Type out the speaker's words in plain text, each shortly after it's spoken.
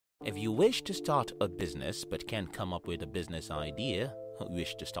If you wish to start a business but can't come up with a business idea,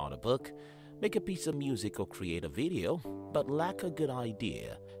 wish to start a book, make a piece of music or create a video, but lack a good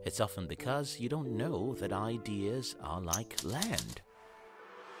idea, it's often because you don't know that ideas are like land.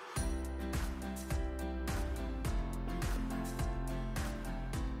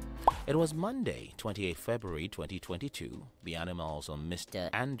 It was Monday, 28 February 2022. The animals on Mr.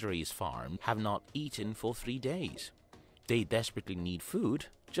 Andre's farm have not eaten for 3 days. They desperately need food,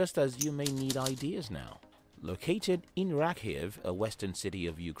 just as you may need ideas now. Located in Rakhiv, a western city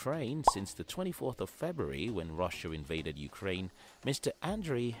of Ukraine, since the 24th of February when Russia invaded Ukraine, Mr.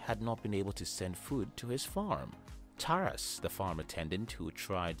 Andrei had not been able to send food to his farm. Taras, the farm attendant who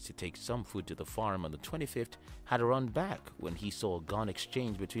tried to take some food to the farm on the 25th, had run back when he saw a gun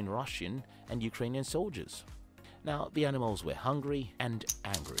exchange between Russian and Ukrainian soldiers. Now, the animals were hungry and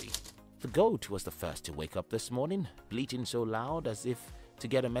angry. The goat was the first to wake up this morning, bleating so loud as if to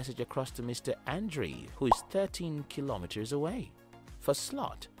get a message across to Mr. Andrei, who is 13 kilometers away. For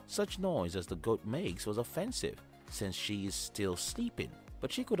Slot, such noise as the goat makes was offensive, since she is still sleeping,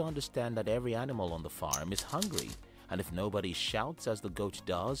 but she could understand that every animal on the farm is hungry, and if nobody shouts as the goat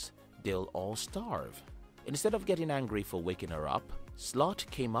does, they'll all starve. Instead of getting angry for waking her up, Slot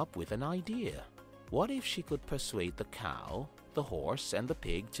came up with an idea. What if she could persuade the cow, the horse, and the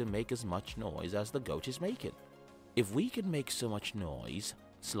pig to make as much noise as the goat is making? If we can make so much noise,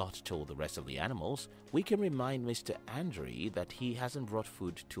 Slot told the rest of the animals, we can remind Mr. Andrei that he hasn't brought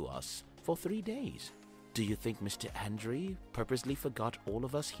food to us for 3 days. Do you think Mr. Andrei purposely forgot all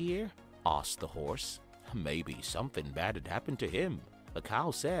of us here? Asked the horse. Maybe something bad had happened to him, the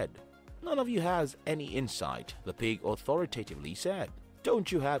cow said. None of you has any insight, the pig authoritatively said.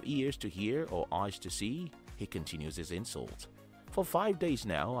 Don't you have ears to hear or eyes to see? He continues his insult. For 5 days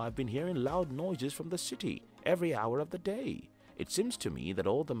now, I've been hearing loud noises from the city, every hour of the day. It seems to me that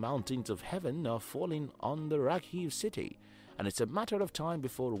all the mountains of heaven are falling on the Rakhiv city, and it's a matter of time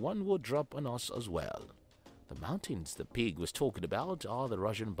before one will drop on us as well. The mountains the pig was talking about are the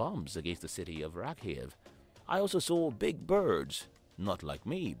Russian bombs against the city of Rakhiv. I also saw big birds, not like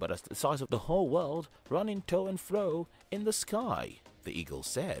me, but as the size of the whole world, running to and fro in the sky, the eagle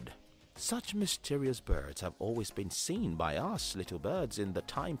said. Such mysterious birds have always been seen by us little birds in the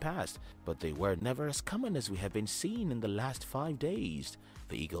time past, but they were never as common as we have been seen in the last 5 days,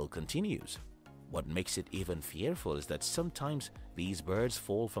 the eagle continues. What makes it even fearful is that sometimes these birds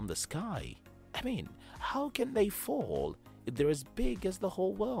fall from the sky. I mean, how can they fall if they're as big as the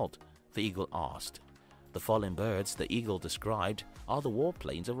whole world? The eagle asked. The falling birds the eagle described are the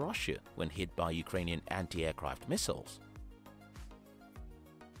warplanes of Russia when hit by Ukrainian anti-aircraft missiles.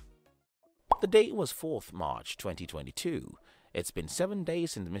 The date was 4th March 2022. It's been 7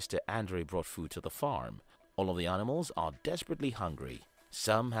 days since Mr. Andrei brought food to the farm. All of the animals are desperately hungry.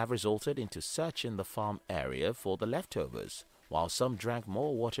 Some have resulted into searching the farm area for the leftovers, while some drank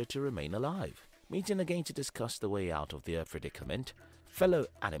more water to remain alive. Meeting again to discuss the way out of their predicament. Fellow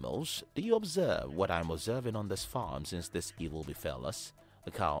animals, do you observe what I'm observing on this farm since this evil befell us?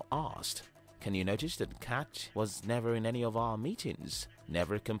 The cow asked. Can you notice that Cat was never in any of our meetings,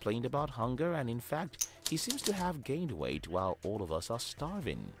 never complained about hunger, and in fact, he seems to have gained weight while all of us are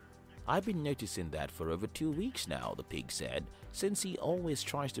starving? I've been noticing that for over 2 weeks now, the pig said, since he always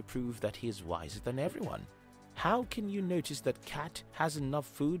tries to prove that he's wiser than everyone. How can you notice that Cat has enough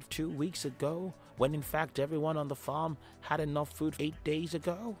food 2 weeks ago, when in fact everyone on the farm had enough food 8 days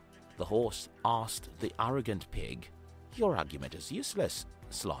ago? The horse asked the arrogant pig. Your argument is useless,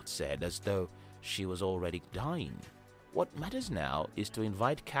 Slot said, as though she was already dying. What matters now is to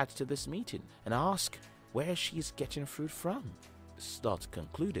invite Cat to this meeting and ask where she is getting food from. Slot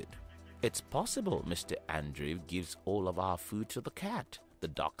concluded. It's possible Mr. Andrew gives all of our food to the cat, the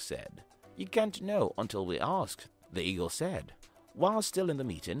duck said. You can't know until we ask, the eagle said. While still in the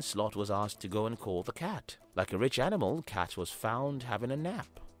meeting, Slot was asked to go and call the cat. Like a rich animal, Cat was found having a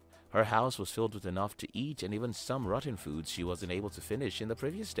nap. Her house was filled with enough to eat and even some rotten foods she wasn't able to finish in the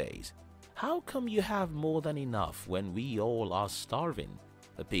previous days. How come you have more than enough when we all are starving?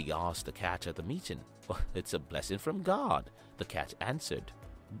 The pig asked the cat at the meeting. Well, it's a blessing from God, the cat answered.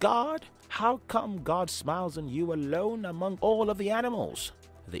 God? How come God smiles on you alone among all of the animals?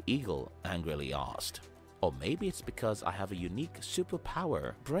 The eagle angrily asked. Or maybe it's because I have a unique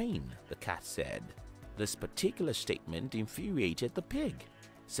superpower brain, the cat said. This particular statement infuriated the pig,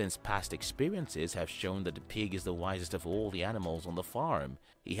 since past experiences have shown that the pig is the wisest of all the animals on the farm.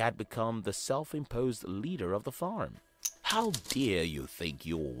 He had become the self-imposed leader of the farm. How dare you think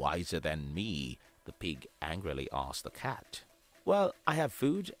you're wiser than me? The pig angrily asked the cat. Well, I have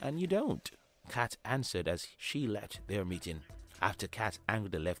food and you don't, Cat answered as she led their meeting. After cats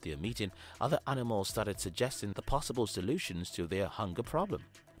angrily left their meeting, other animals started suggesting the possible solutions to their hunger problem.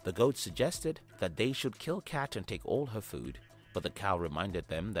 The goat suggested that they should kill Cat and take all her food, but the cow reminded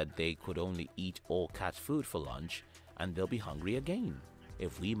them that they could only eat all Cat's food for lunch and they'll be hungry again.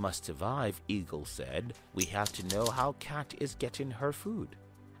 If we must survive, Eagle said, we have to know how Cat is getting her food.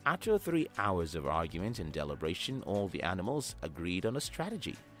 After 3 hours of argument and deliberation, all the animals agreed on a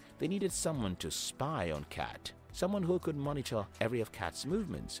strategy. They needed someone to spy on Cat, someone who could monitor every of Cat's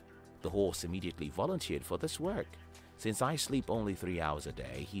movements. The horse immediately volunteered for this work. Since I sleep only 3 hours a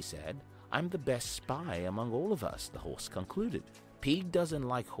day, he said, I'm the best spy among all of us, the horse concluded. Pig doesn't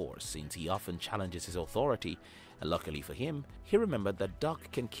like horse since he often challenges his authority, and luckily for him, he remembered that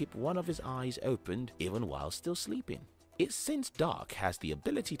Duck can keep one of his eyes opened even while still sleeping. Since Duck has the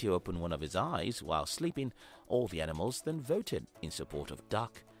ability to open one of his eyes while sleeping, all the animals then voted in support of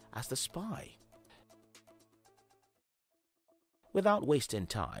Duck as the spy. Without wasting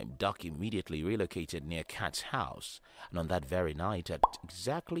time, Duck immediately relocated near Cat's house, and on that very night at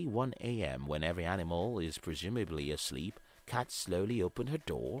exactly 1 a.m. when every animal is presumably asleep, Cat slowly opened her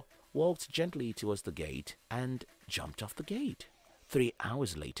door, walked gently towards the gate, and jumped off the gate. 3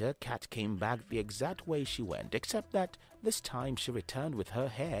 hours later, Cat came back the exact way she went, except that this time she returned with her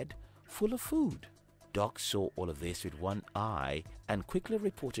head full of food. Duck saw all of this with one eye and quickly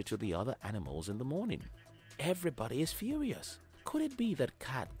reported to the other animals in the morning. Everybody is furious. Could it be that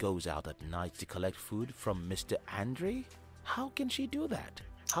Cat goes out at night to collect food from Mr. Andre? How can she do that?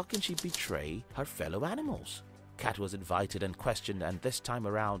 How can she betray her fellow animals? Cat was invited and questioned, and this time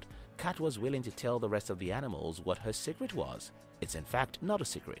around, Cat was willing to tell the rest of the animals what her secret was. It's in fact not a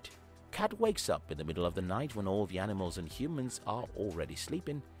secret. Cat wakes up in the middle of the night when all the animals and humans are already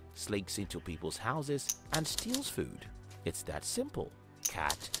sleeping, sneaks into people's houses, and steals food. It's that simple.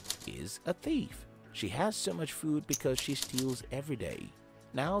 Cat is a thief. She has so much food because she steals every day.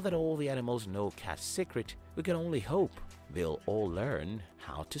 Now that all the animals know Cat's secret, we can only hope they'll all learn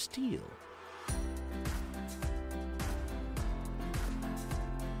how to steal.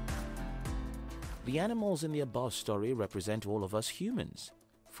 The animals in the above story represent all of us humans.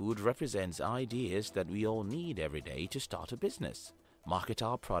 Food represents ideas that we all need every day to start a business, market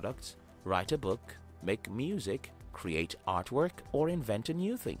our products, write a book, make music, create artwork, or invent a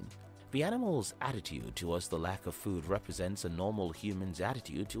new thing. The animal's attitude towards the lack of food represents a normal human's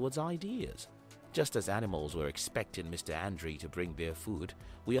attitude towards ideas. Just as animals were expecting Mr. Andre to bring their food,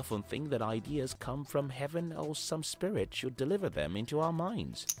 we often think that ideas come from heaven or some spirit should deliver them into our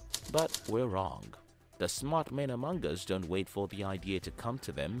minds. But we're wrong. The smart men among us don't wait for the idea to come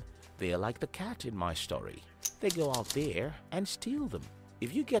to them. They're like the cat in my story. They go out there and steal them.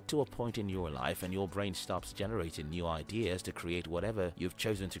 If you get to a point in your life and your brain stops generating new ideas to create whatever you've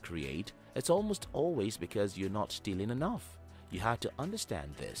chosen to create, it's almost always because you're not stealing enough. You have to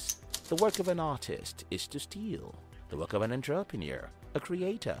understand this. The work of an artist is to steal. The work of an entrepreneur, a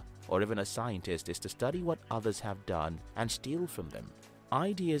creator, or even a scientist is to study what others have done and steal from them.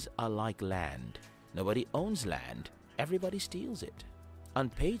 Ideas are like land. Nobody owns land. Everybody steals it. On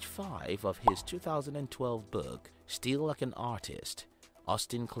page 5 of his 2012 book, Steal Like an Artist,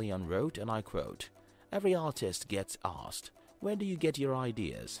 Austin Kleon wrote, and I quote, "Every artist gets asked, where do you get your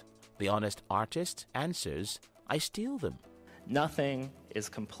ideas? The honest artist answers, I steal them." Nothing is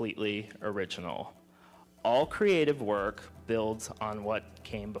completely original. All creative work builds on what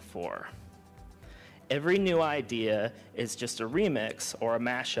came before. Every new idea is just a remix or a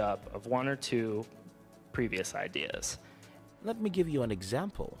mashup of one or two previous ideas. Let me give you an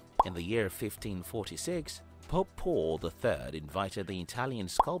example. In the year 1546, Pope Paul III invited the Italian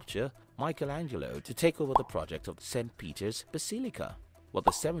sculptor Michelangelo to take over the project of St. Peter's Basilica. What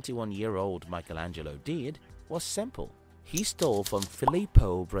the 71-year-old Michelangelo did was simple. He stole from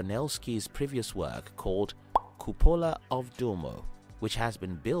Filippo Brunelleschi's previous work called Cupola of Duomo, which has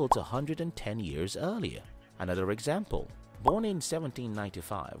been built 110 years earlier. Another example. Born in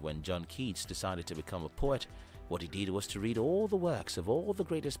 1795, when John Keats decided to become a poet, what he did was to read all the works of all the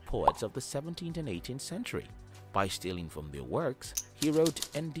greatest poets of the 17th and 18th century. By stealing from their works, he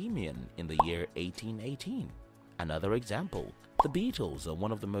wrote Endymion in the year 1818. Another example. The Beatles are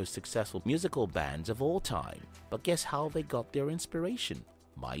one of the most successful musical bands of all time, but guess how they got their inspiration?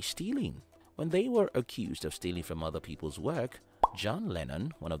 By stealing. When they were accused of stealing from other people's work, John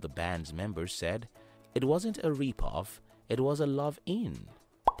Lennon, one of the band's members, said, "It wasn't a rip-off, it was a love-in."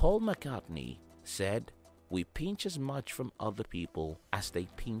 Paul McCartney said, "We pinch as much from other people as they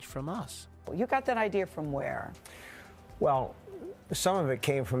pinch from us." You got that idea from where? Well, some of it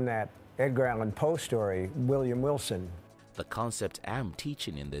came from that Edgar Allan Poe story, William Wilson. The concept I'm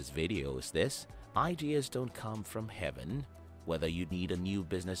teaching in this video is this: ideas don't come from heaven, Whether you need a new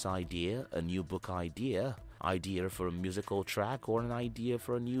business idea, a new book idea, idea for a musical track, or an idea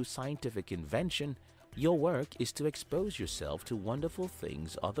for a new scientific invention, your work is to expose yourself to wonderful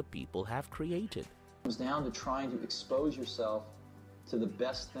things other people have created. It comes down to trying to expose yourself to the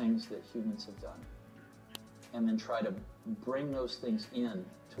best things that humans have done, and then try to bring those things in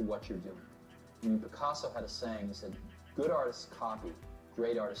to what you're doing. I mean, Picasso had a saying, he said, good artists copy,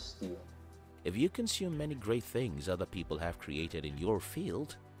 great artists steal. If you consume many great things other people have created in your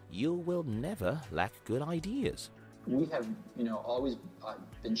field, you will never lack good ideas. We have, always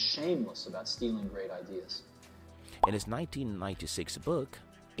been shameless about stealing great ideas. In his 1996 book,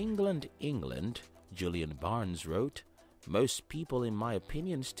 England, England, Julian Barnes wrote, "Most people, in my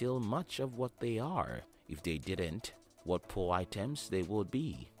opinion, steal much of what they are. If they didn't, what poor items they would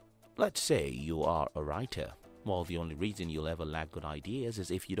be." Let's say you are a writer. Well, the only reason you'll ever lack good ideas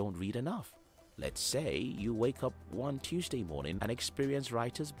is if you don't read enough. Let's say you wake up one Tuesday morning and experience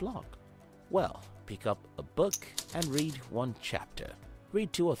writer's block. Well, pick up a book and read one chapter.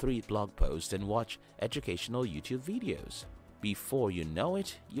 Read 2 or 3 blog posts and watch educational YouTube videos. Before you know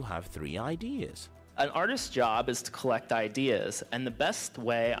it, you have 3 ideas. An artist's job is to collect ideas, and the best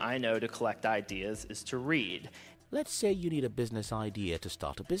way I know to collect ideas is to read. Let's say you need a business idea to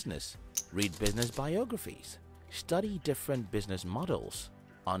start a business. Read business biographies. Study different business models.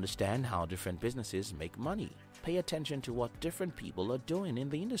 Understand how different businesses make money. Pay attention to what different people are doing in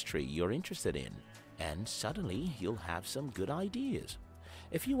the industry you're interested in. And suddenly you'll have some good ideas.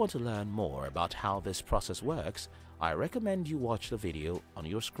 If you want to learn more about how this process works, I recommend you watch the video on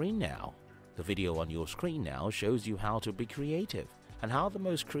your screen now. The video on your screen now shows you how to be creative and how the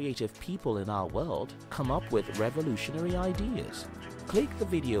most creative people in our world come up with revolutionary ideas. Click the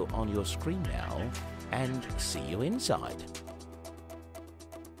video on your screen now and see you inside.